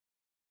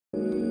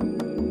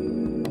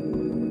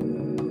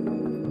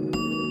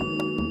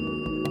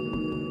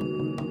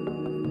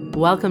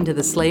Welcome to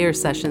the Slayer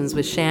Sessions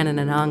with Shannon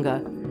and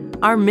Ananga.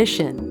 Our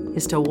mission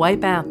is to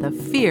wipe out the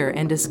fear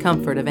and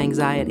discomfort of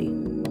anxiety.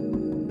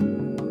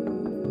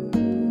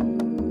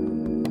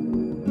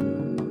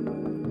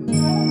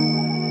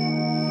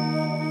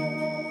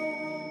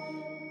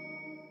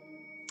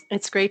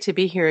 It's great to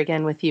be here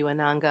again with you,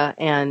 Ananga,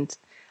 and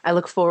I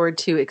look forward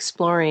to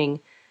exploring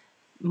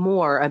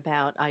more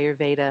about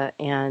Ayurveda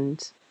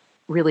and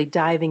really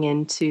diving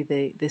into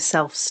the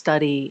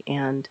self-study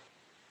and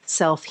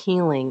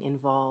self-healing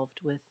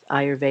involved with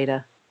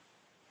Ayurveda.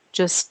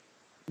 Just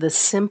the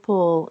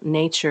simple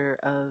nature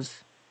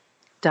of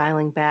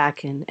dialing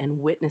back and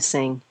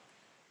witnessing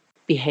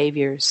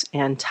behaviors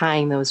and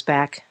tying those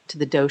back to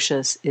the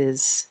doshas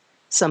is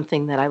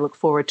something that I look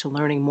forward to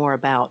learning more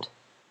about.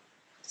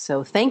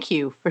 So thank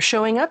you for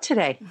showing up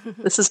today.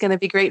 This is going to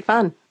be great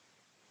fun.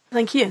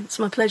 Thank you. It's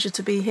my pleasure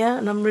to be here,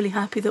 and I'm really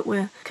happy that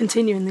we're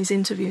continuing these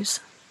interviews.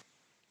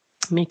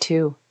 Me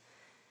too.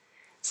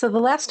 So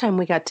the last time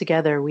we got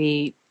together,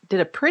 we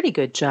did a pretty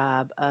good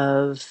job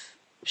of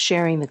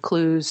sharing the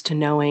clues to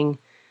knowing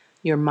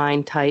your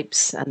mind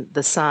types and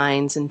the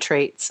signs and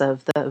traits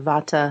of the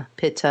Vata,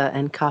 Pitta,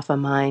 and Kapha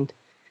mind,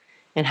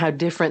 and how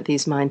different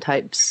these mind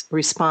types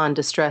respond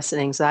to stress and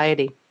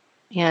anxiety.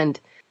 And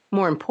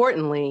more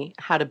importantly,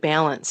 how to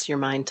balance your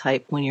mind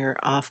type when you're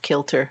off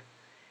kilter.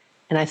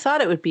 And I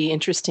thought it would be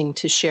interesting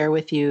to share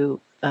with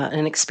you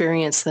an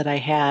experience that I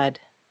had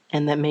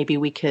and that maybe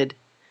we could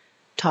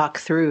talk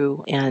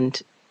through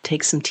and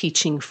take some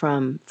teaching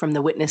from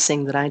the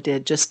witnessing that I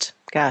did just,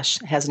 it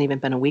hasn't even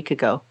been a week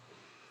ago.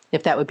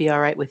 If that would be all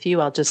right with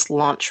you, I'll just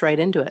launch right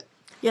into it.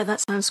 Yeah,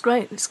 that sounds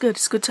great. It's good.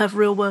 It's good to have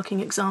real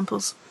working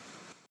examples.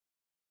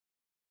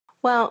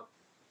 Well,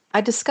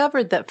 I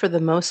discovered that for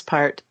the most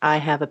part, I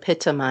have a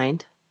Pitta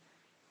mind,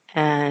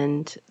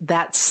 and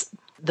that's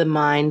the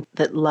mind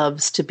that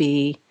loves to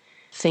be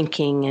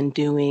thinking and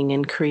doing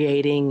and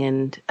creating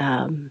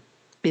and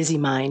busy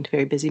mind,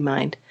 very busy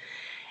mind.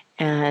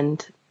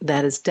 And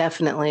that is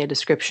definitely a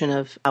description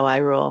of how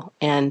I roll.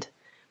 And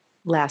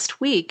last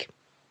week,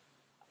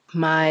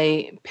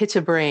 my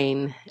Pitta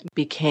brain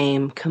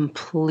became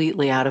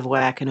completely out of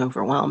whack and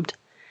overwhelmed.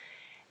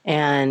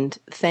 And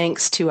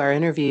thanks to our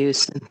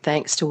interviews and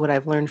thanks to what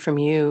I've learned from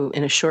you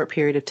in a short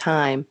period of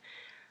time,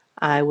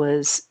 I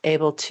was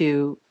able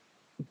to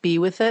be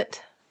with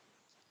it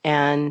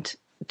and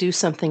do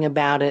something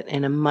about it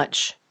in a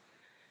much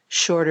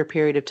shorter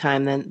period of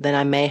time than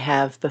I may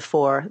have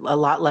before. A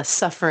lot less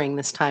suffering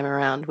this time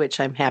around,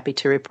 which I'm happy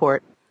to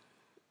report.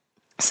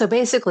 So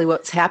basically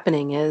what's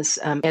happening is,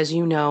 as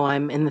you know,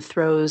 I'm in the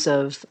throes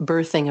of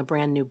birthing a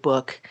brand new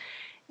book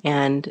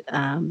and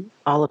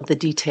all of the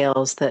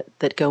details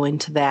that go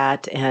into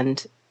that.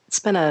 And it's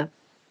been a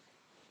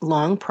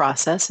long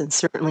process and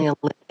certainly a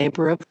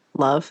labor of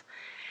love.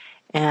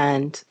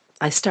 And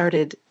I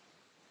started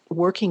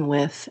working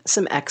with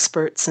some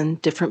experts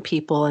and different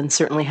people and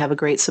certainly have a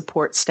great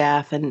support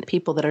staff and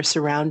people that are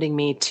surrounding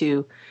me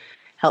to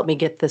help me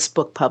get this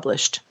book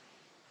published.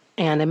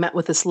 And I met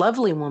with this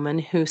lovely woman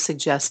who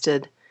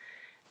suggested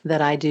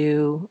that I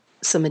do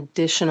some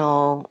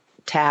additional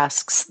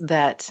tasks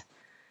that,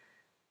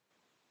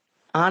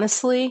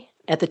 honestly,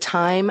 at the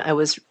time I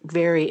was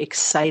very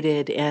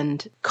excited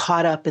and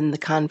caught up in the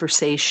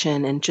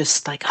conversation and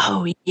just like,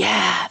 oh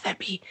yeah, that'd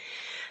be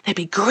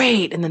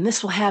great. And then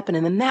this will happen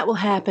and then that will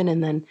happen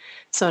and then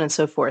so on and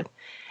so forth.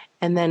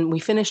 And then we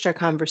finished our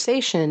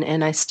conversation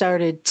and I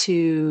started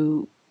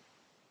to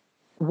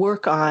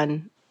work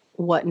on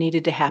what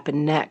needed to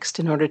happen next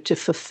in order to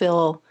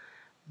fulfill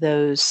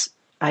those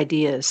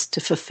ideas, to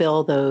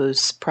fulfill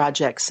those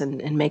projects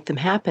and make them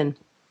happen.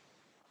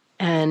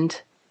 And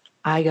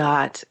I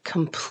got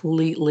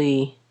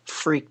completely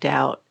freaked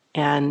out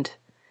and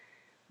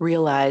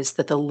realized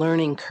that the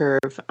learning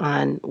curve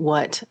on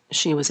what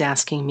she was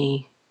asking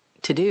me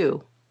to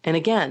do. And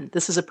again,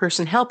 this is a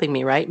person helping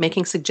me, right?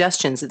 Making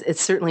suggestions.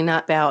 It's certainly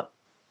not about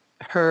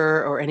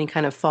her or any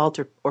kind of fault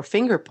or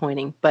finger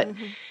pointing, but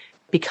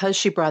because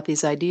she brought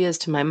these ideas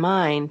to my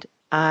mind,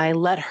 I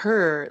let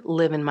her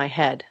live in my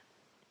head.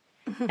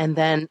 And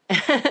then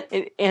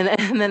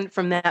and then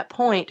from that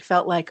point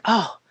felt like,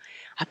 oh,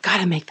 I've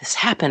got to make this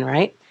happen,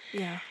 right?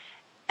 Yeah.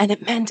 And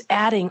it meant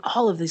adding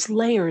all of these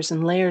layers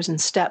and layers and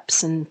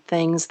steps and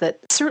things that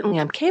certainly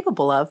I'm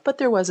capable of, but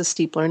there was a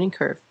steep learning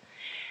curve.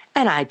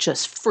 And I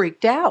just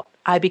freaked out.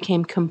 I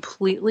became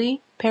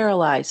completely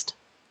paralyzed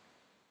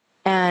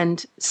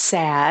and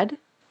sad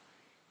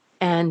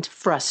and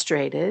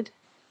frustrated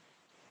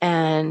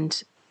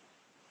and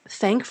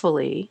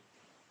thankfully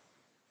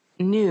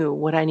knew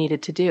what I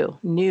needed to do,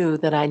 knew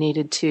that I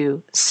needed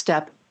to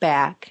step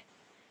back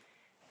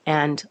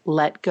and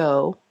let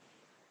go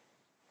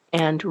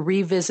and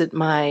revisit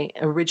my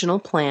original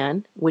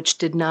plan, which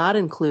did not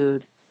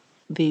include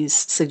these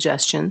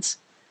suggestions.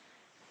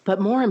 But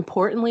more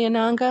importantly,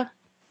 Ananga,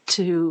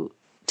 to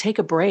take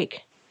a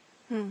break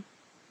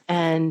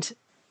and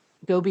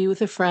go be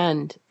with a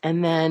friend.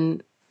 And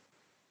then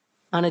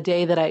on a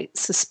day that I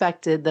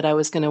suspected that I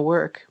was going to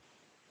work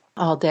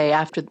all day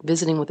after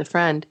visiting with a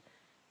friend,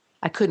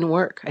 I couldn't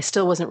work. I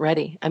still wasn't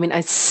ready. I mean,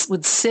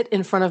 would sit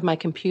in front of my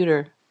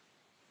computer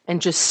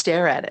and just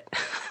stare at it.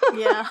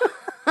 Yeah.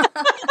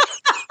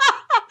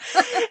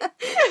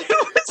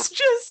 It was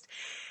just,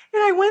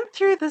 and I went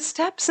through the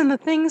steps and the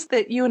things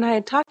that you and I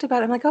had talked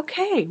about. I'm like,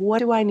 okay, what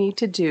do I need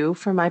to do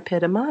for my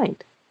Pitta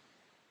mind?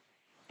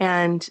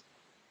 And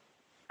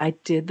I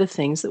did the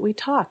things that we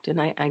talked,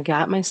 and I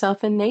got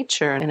myself in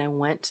nature, and I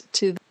went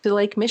to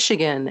Lake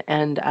Michigan,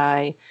 and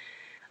I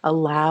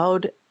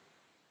allowed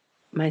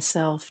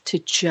myself to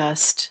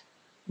just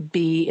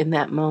be in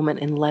that moment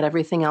and let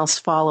everything else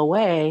fall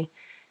away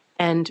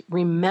and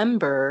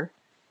remember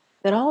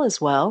that all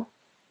is well,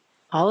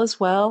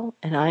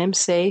 and I am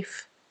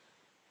safe,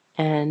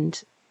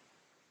 and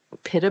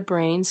Pitta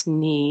brains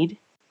need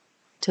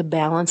to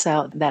balance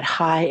out that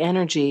high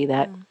energy,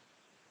 that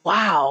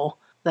wow,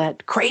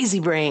 that crazy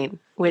brain,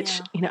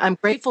 which, I'm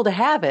grateful to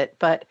have it,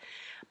 but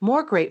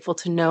more grateful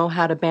to know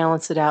how to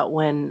balance it out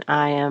when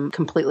I am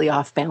completely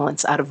off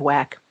balance, out of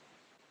whack.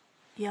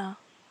 Yeah.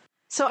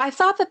 So I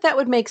thought that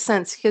would make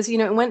sense because,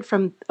 it went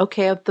from,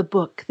 okay, of the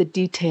book, the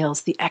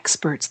details, the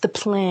experts, the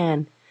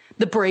plan,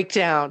 the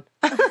breakdown,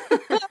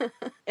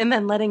 and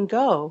then letting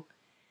go.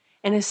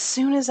 And as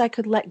soon as I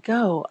could let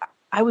go,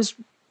 I was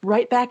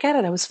right back at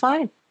it. I was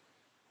fine.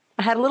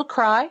 I had a little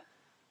cry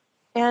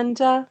and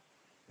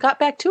got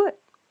back to it.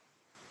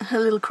 A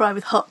little cry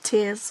with hot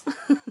tears.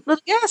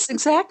 Yes,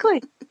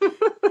 exactly.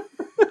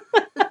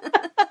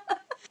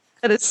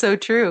 That is so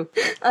true.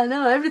 I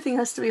know, everything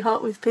has to be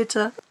hot with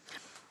Pitta.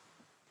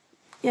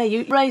 Yeah,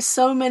 you raised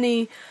so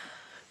many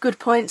good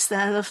points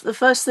there. The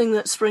first thing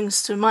that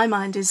springs to my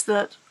mind is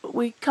that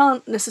we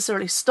can't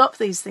necessarily stop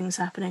these things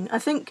happening. I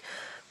think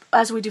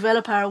as we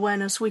develop our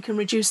awareness, we can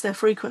reduce their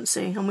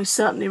frequency, and we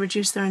certainly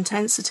reduce their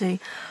intensity.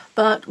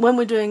 But when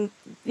we're doing,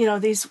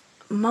 these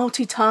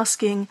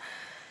multitasking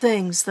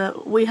things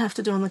that we have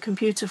to do on the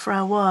computer for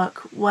our work,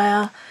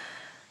 where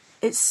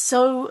it's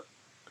so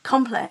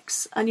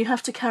complex and you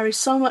have to carry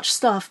so much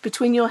stuff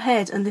between your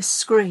head and this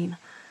screen,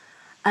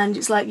 and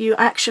it's like you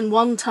action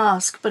one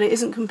task but it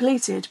isn't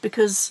completed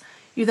because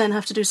you then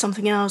have to do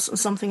something else and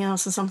something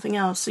else and something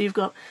else. So you've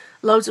got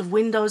loads of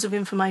windows of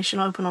information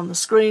open on the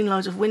screen,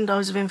 loads of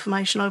windows of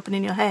information open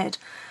in your head,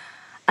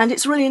 and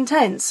it's really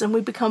intense, and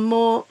we become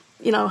more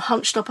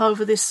hunched up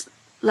over this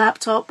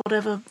laptop,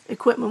 whatever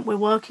equipment we're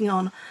working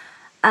on,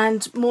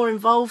 and more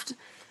involved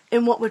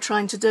in what we're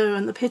trying to do.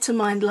 And the Pitta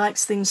mind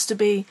likes things to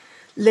be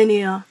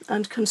linear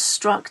and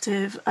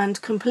constructive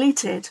and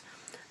completed.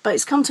 But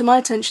it's come to my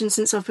attention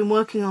since I've been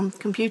working on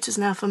computers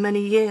now for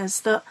many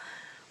years that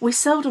we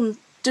seldom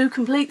do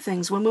complete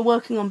things. When we're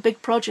working on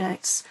big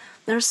projects,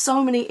 there are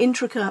so many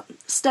intricate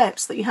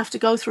steps that you have to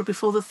go through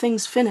before the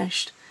thing's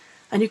finished,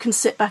 and you can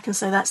sit back and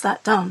say, that's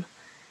that done.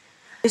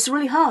 It's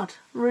really hard,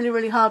 really,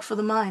 really hard for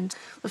the mind.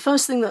 The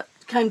first thing that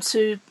came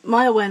to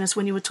my awareness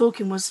when you were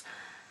talking was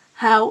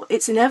how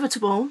it's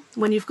inevitable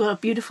when you've got a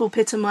beautiful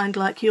Pitta mind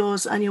like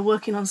yours and you're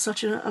working on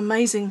such an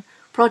amazing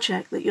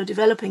project that you're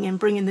developing in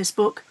bringing this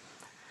book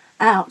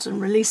out and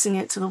releasing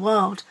it to the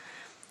world.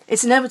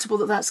 It's inevitable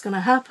that that's going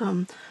to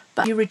happen,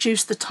 but you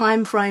reduced the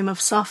time frame of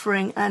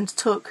suffering and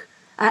took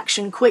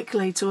action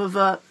quickly to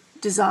avert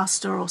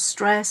disaster or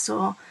stress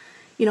or,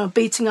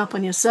 beating up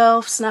on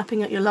yourself,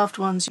 snapping at your loved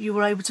ones. You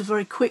were able to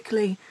very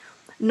quickly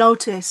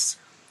notice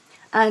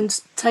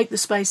and take the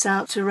space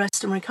out to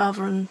rest and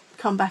recover and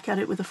come back at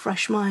it with a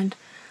fresh mind.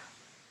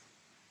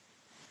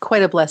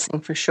 Quite a blessing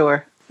for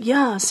sure.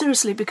 Yeah,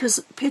 seriously,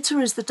 because Pitta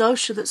is the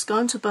dosha that's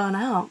going to burn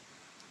out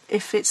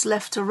if it's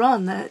left to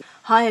run. They're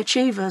high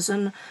achievers,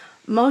 and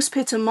most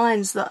Pitta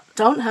minds that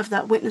don't have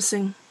that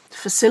witnessing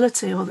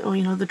facility or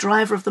the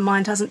driver of the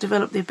mind hasn't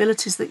developed the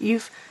abilities that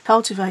you've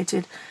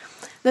cultivated,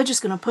 they're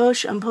just going to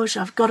push and push.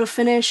 I've got to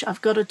finish,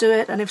 I've got to do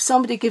it. And if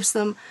somebody gives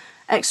them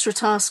extra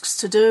tasks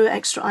to do,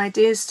 extra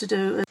ideas to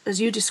do, as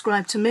you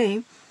described to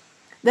me,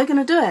 they're going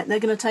to do it. They're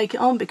going to take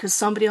it on because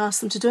somebody asked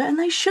them to do it, and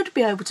they should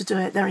be able to do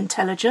it. They're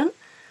intelligent.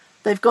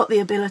 They've got the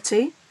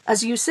ability.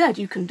 As you said,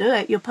 you can do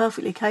it. You're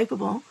perfectly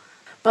capable.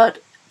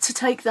 But to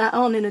take that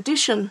on in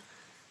addition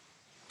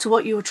to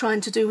what you were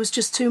trying to do was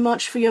just too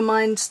much for your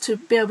mind to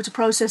be able to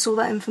process all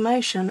that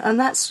information. And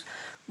that's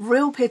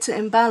real Pitta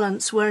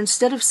imbalance, where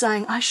instead of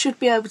saying, I should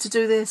be able to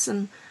do this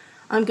and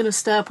I'm going to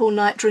stay up all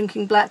night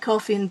drinking black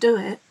coffee and do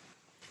it,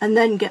 and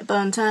then get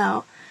burnt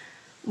out,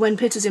 when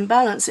Pitta's in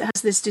balance, it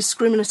has this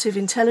discriminative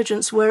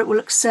intelligence where it will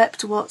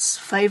accept what's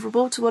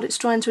favourable to what it's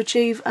trying to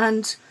achieve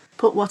and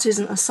put what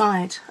isn't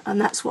aside. And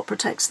that's what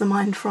protects the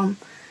mind from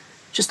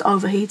just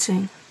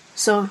overheating.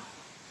 So,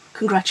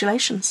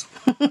 congratulations.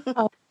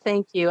 Oh,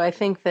 thank you. I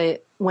think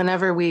that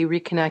whenever we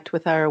reconnect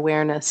with our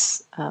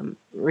awareness,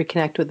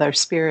 reconnect with our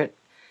spirit,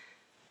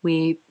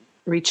 we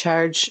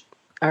recharge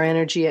our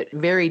energy at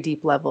very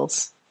deep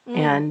levels.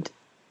 And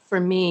for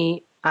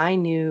me, I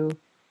knew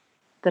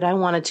that I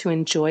wanted to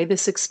enjoy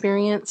this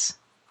experience,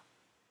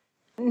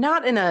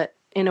 not in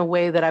a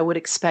way that I would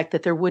expect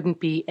that there wouldn't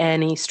be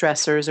any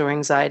stressors or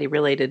anxiety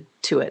related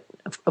to it.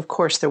 Of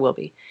course there will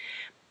be.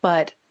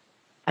 But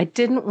I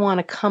didn't want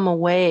to come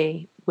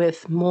away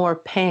with more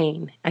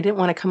pain. I didn't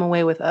want to come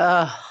away with,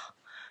 I'll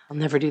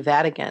never do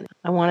that again.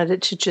 I wanted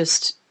it to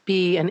just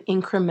be an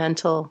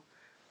incremental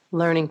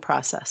learning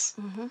process,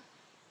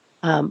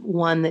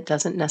 one that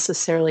doesn't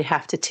necessarily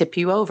have to tip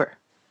you over.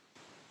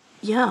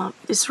 Yeah,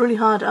 it's really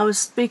hard. I was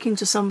speaking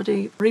to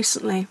somebody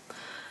recently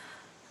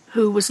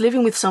who was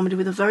living with somebody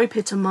with a very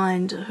pitta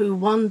mind, who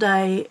one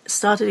day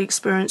started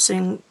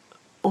experiencing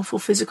awful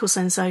physical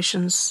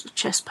sensations,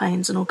 chest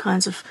pains and all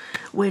kinds of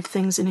weird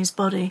things in his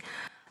body.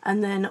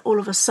 And then all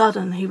of a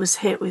sudden he was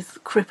hit with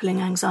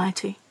crippling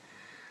anxiety,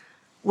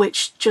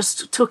 which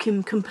just took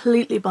him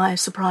completely by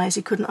surprise.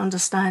 He couldn't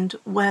understand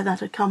where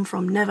that had come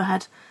from, never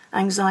had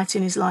anxiety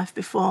in his life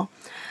before.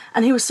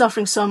 And he was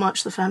suffering so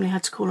much the family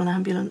had to call an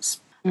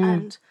ambulance.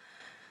 And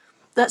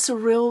that's a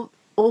real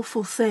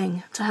awful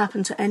thing to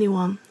happen to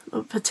anyone,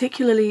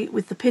 particularly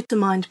with the pitta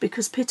mind,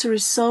 because pitta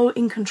is so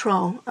in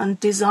control and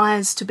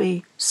desires to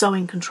be so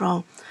in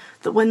control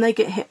that when they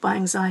get hit by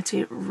anxiety,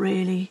 it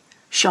really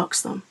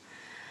shocks them.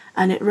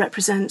 And it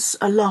represents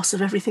a loss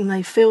of everything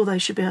they feel they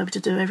should be able to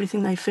do,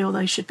 everything they feel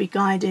they should be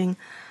guiding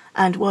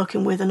and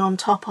working with and on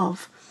top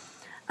of.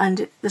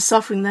 And the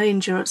suffering they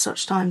endure at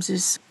such times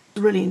is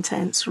really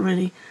intense,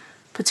 really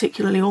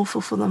particularly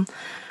awful for them.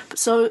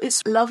 So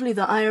it's lovely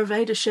that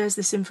Ayurveda shares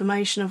this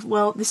information of,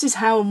 well, this is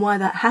how and why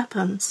that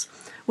happens.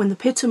 When the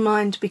pitta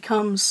mind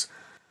becomes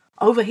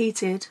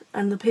overheated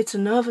and the pitta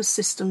nervous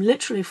system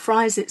literally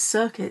fries its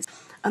circuits,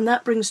 and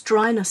that brings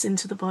dryness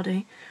into the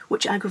body,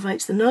 which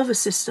aggravates the nervous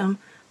system,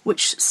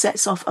 which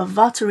sets off a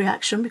vata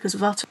reaction, because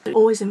vata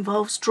always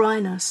involves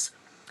dryness.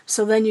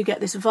 So then you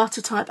get this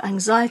vata-type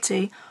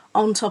anxiety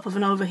on top of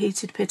an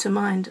overheated pitta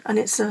mind, and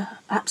it's an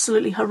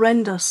absolutely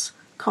horrendous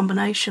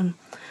combination.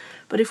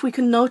 But if we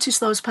can notice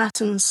those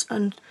patterns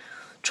and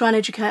try and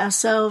educate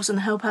ourselves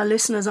and help our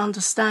listeners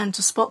understand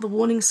to spot the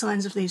warning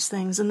signs of these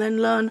things, and then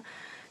learn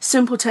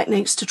simple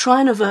techniques to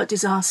try and avert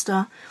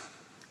disaster.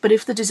 But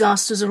if the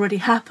disaster's already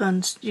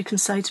happened, you can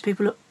say to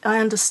people, look, I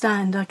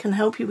understand, I can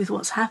help you with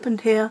what's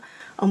happened here,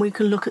 and we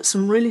can look at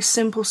some really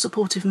simple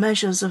supportive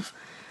measures of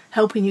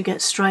helping you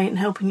get straight and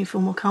helping you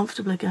feel more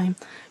comfortable again.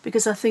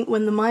 Because I think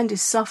when the mind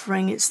is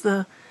suffering, it's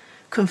the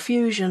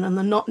confusion and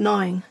the not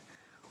knowing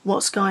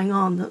what's going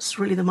on that's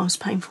really the most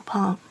painful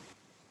part.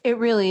 It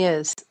really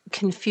is.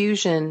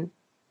 Confusion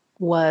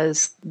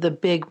was the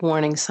big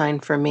warning sign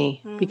for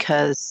me,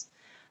 because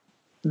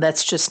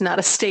that's just not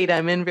a state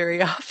I'm in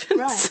very often.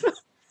 Right.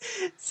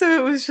 So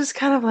it was just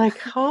kind of like,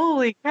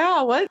 holy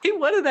cow, what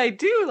did I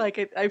do?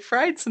 Like I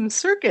fried some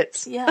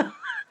circuits. Yeah.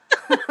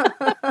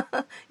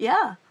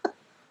 Yeah.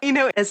 You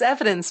know, as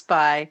evidenced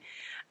by,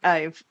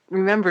 I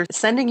remember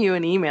sending you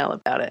an email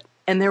about it,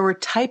 and there were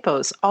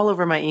typos all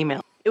over my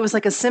email. It was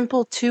like a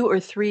simple 2 or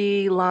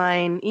 3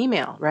 line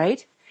email,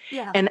 right?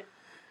 Yeah. And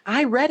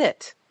I read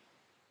it.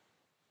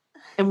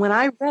 And when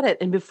I read it,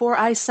 and before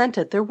I sent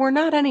it, there were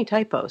not any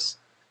typos.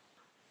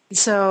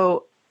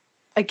 So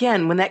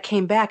again, when that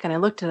came back and I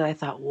looked at it, I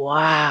thought,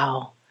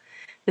 wow,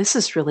 this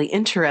is really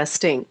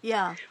interesting.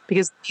 Yeah.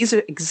 Because these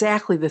are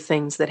exactly the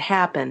things that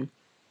happen.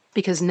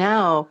 Because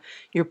now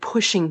you're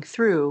pushing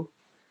through.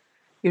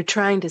 You're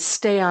trying to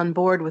stay on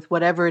board with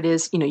whatever it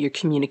is, you know, your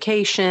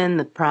communication,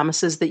 the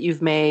promises that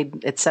you've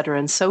made, et cetera,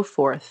 and so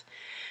forth.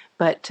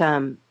 But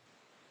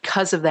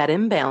because of that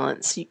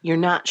imbalance, you're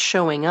not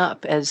showing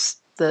up as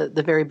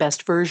the very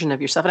best version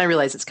of yourself. And I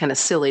realize it's kind of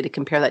silly to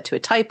compare that to a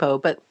typo,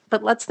 but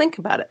let's think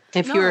about it.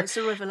 It's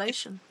a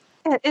revelation.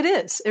 It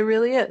is. It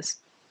really is.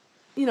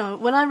 You know,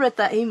 when I read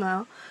that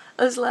email,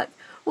 I was like,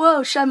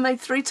 whoa, Shan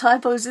made 3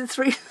 typos in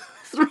 3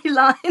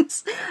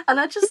 lines. And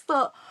I just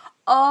thought,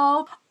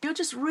 oh, you're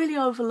just really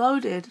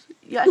overloaded.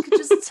 Yeah, I could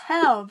just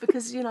tell,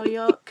 because, you know,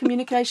 your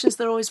communications,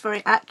 they're always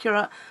very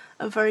accurate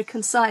and very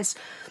concise.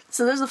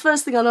 So that's the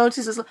first thing I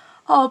noticed. Was like,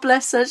 oh,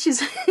 bless her,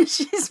 she's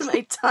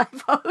made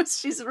typos.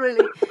 She's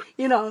really,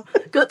 you know,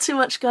 got too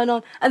much going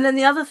on. And then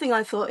the other thing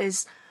I thought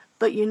is,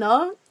 but you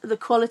know, the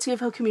quality of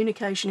her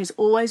communication is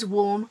always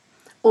warm,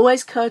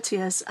 always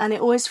courteous, and it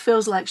always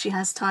feels like she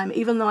has time,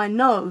 even though I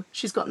know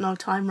she's got no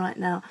time right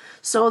now.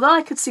 So although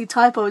I could see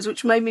typos,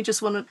 which made me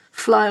just want to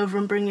fly over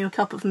and bring you a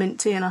cup of mint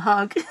tea and a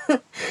hug,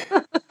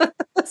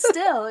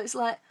 still, it's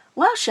like,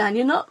 wow, Shan,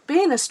 you're not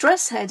being a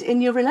stress head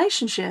in your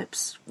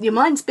relationships. Your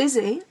mind's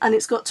busy and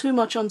it's got too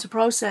much on to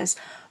process,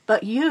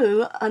 but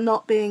you are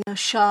not being a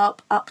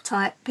sharp,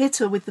 uptight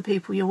pitta with the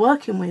people you're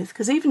working with,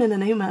 because even in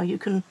an email you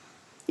can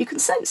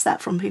sense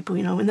that from people,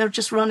 you know, when they're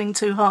just running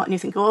too hot and you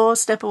think, oh,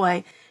 step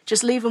away.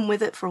 Just leave them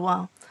with it for a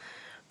while.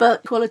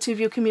 But the quality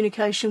of your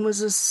communication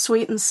was as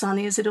sweet and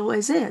sunny as it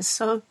always is.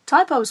 So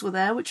typos were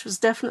there, which was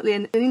definitely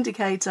an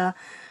indicator.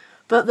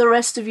 But the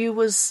rest of you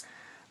was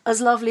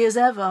as lovely as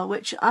ever,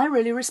 which I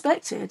really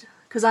respected,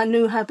 because I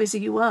knew how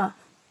busy you were.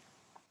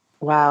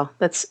 Wow,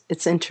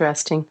 it's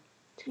interesting.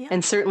 Yeah.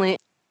 And certainly,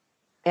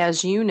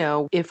 as you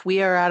know, if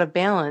we are out of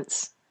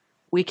balance,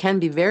 we can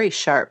be very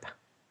sharp,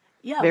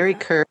 very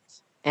curt.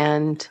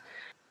 And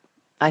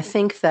I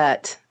think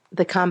that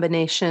the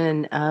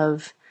combination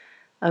of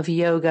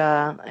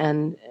yoga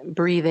and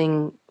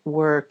breathing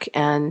work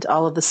and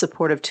all of the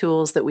supportive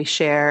tools that we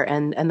share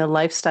and the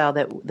lifestyle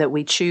that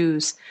we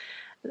choose,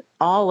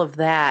 all of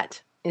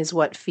that is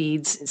what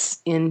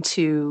feeds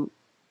into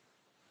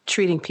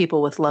treating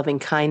people with loving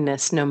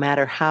kindness, no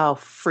matter how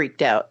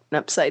freaked out and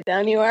upside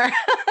down you are.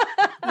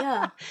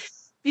 Yeah.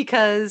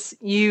 Because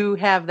you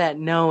have that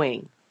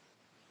knowing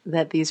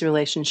that these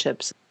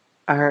relationships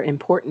are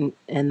important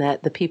and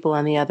that the people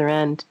on the other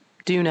end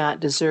do not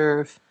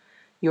deserve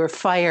your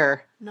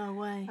fire. No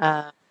way.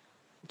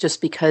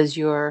 Just because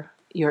you're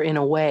in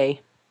a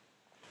way.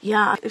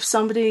 Yeah, if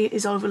somebody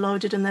is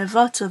overloaded and they're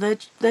vata,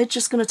 they're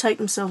just going to take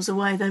themselves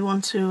away. They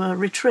want to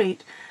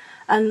retreat.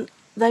 And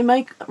they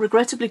may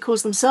regrettably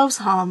cause themselves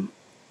harm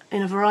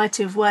in a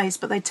variety of ways,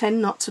 but they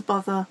tend not to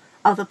bother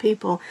other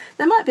people.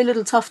 They might be a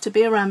little tough to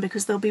be around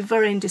because they'll be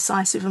very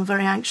indecisive and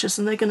very anxious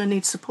and they're going to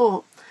need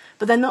support,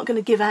 but they're not going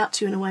to give out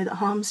to you in a way that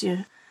harms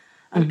you.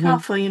 And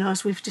kapha,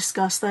 as we've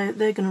discussed, they're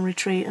going to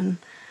retreat and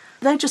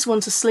they just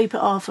want to sleep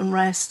it off and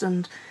rest,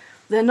 and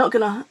they're not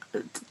going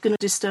to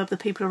disturb the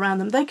people around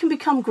them. They can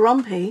become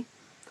grumpy,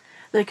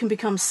 they can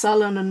become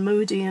sullen and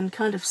moody and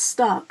kind of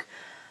stuck,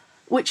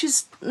 which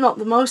is not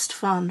the most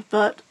fun,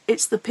 but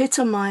it's the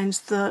pitta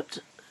mind that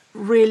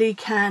really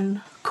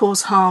can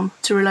cause harm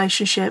to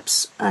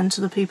relationships and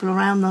to the people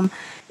around them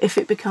if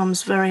it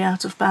becomes very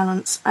out of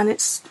balance. And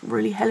it's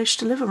really hellish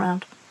to live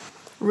around,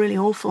 really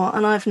awful.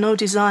 And I have no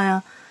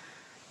desire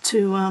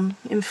to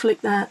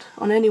inflict that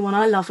on anyone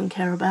I love and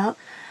care about.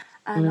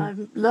 And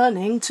I'm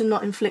learning to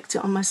not inflict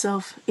it on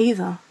myself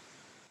either.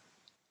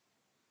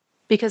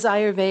 Because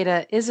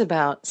Ayurveda is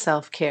about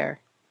self-care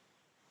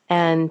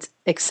and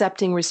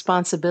accepting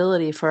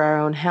responsibility for our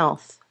own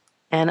health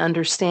and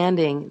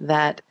understanding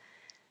that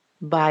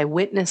by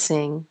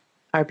witnessing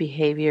our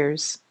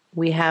behaviors,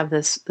 we have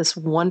this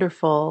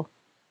wonderful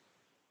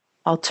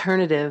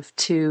alternative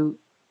to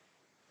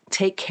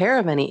take care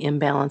of any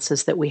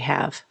imbalances that we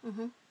have.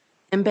 Mm-hmm.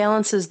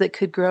 Imbalances that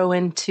could grow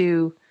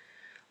into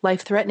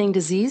life-threatening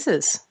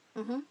diseases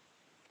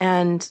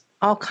and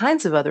all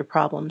kinds of other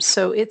problems.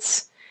 So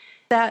it's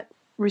that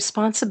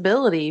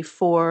responsibility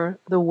for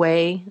the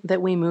way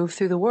that we move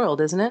through the world,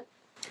 isn't it?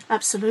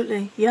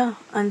 Absolutely, yeah.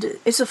 And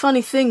it's a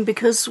funny thing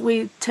because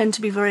we tend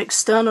to be very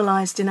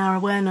externalized in our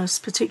awareness,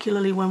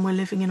 particularly when we're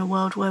living in a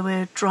world where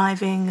we're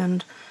driving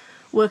and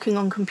working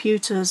on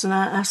computers and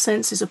our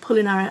senses are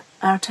pulling our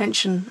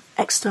attention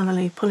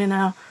externally, pulling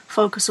our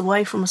focus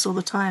away from us all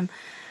the time.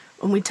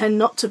 And we tend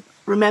not to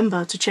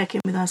remember to check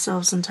in with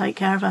ourselves and take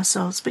care of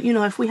ourselves. But,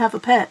 if we have a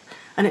pet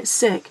and it's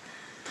sick,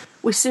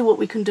 we see what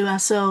we can do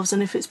ourselves.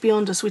 And if it's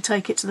beyond us, we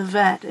take it to the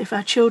vet. If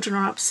our children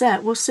are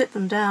upset, we'll sit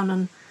them down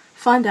and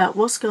find out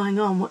what's going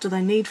on, what do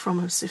they need from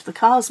us. If the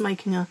car's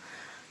making a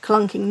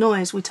clunking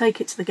noise, we take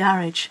it to the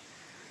garage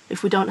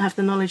if we don't have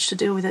the knowledge to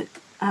deal with it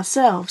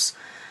ourselves.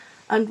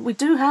 And we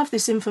do have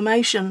this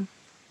information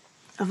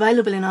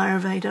available in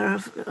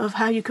Ayurveda of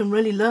how you can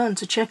really learn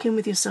to check in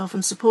with yourself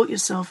and support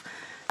yourself.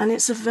 And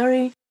it's a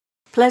very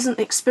pleasant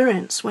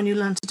experience when you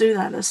learn to do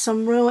that. There's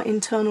some real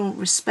internal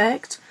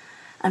respect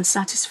and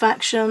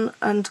satisfaction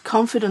and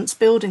confidence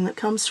building that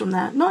comes from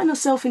that. Not in a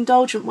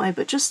self-indulgent way,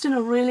 but just in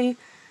a really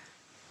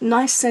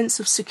nice sense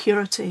of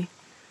security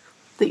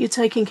that you're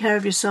taking care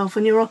of yourself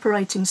and you're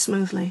operating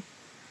smoothly.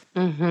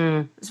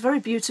 Mm-hmm. It's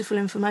very beautiful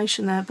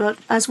information there, but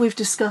as we've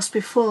discussed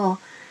before,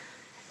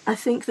 I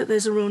think that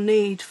there's a real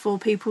need for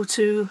people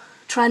to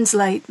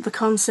translate the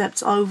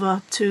concepts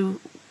over to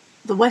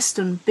the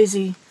Western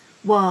busy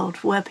world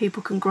where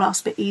people can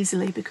grasp it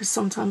easily, because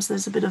sometimes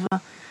there's a bit of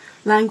a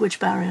language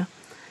barrier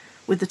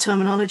with the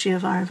terminology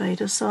of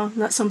Ayurveda. So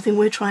that's something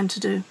we're trying to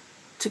do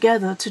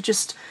together, to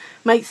just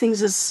make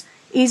things as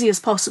easy as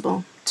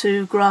possible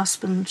to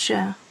grasp and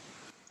share.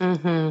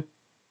 Mm-hmm.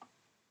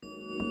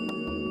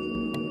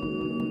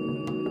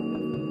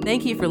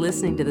 Thank you for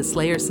listening to the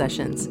Slayer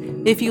Sessions.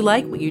 If you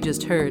like what you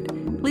just heard,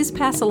 please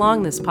pass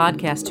along this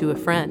podcast to a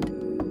friend.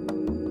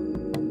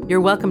 You're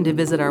welcome to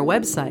visit our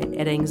website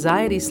at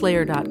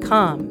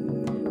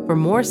anxietyslayer.com for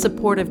more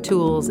supportive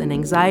tools and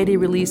anxiety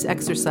release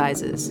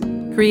exercises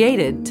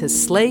created to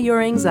slay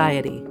your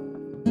anxiety.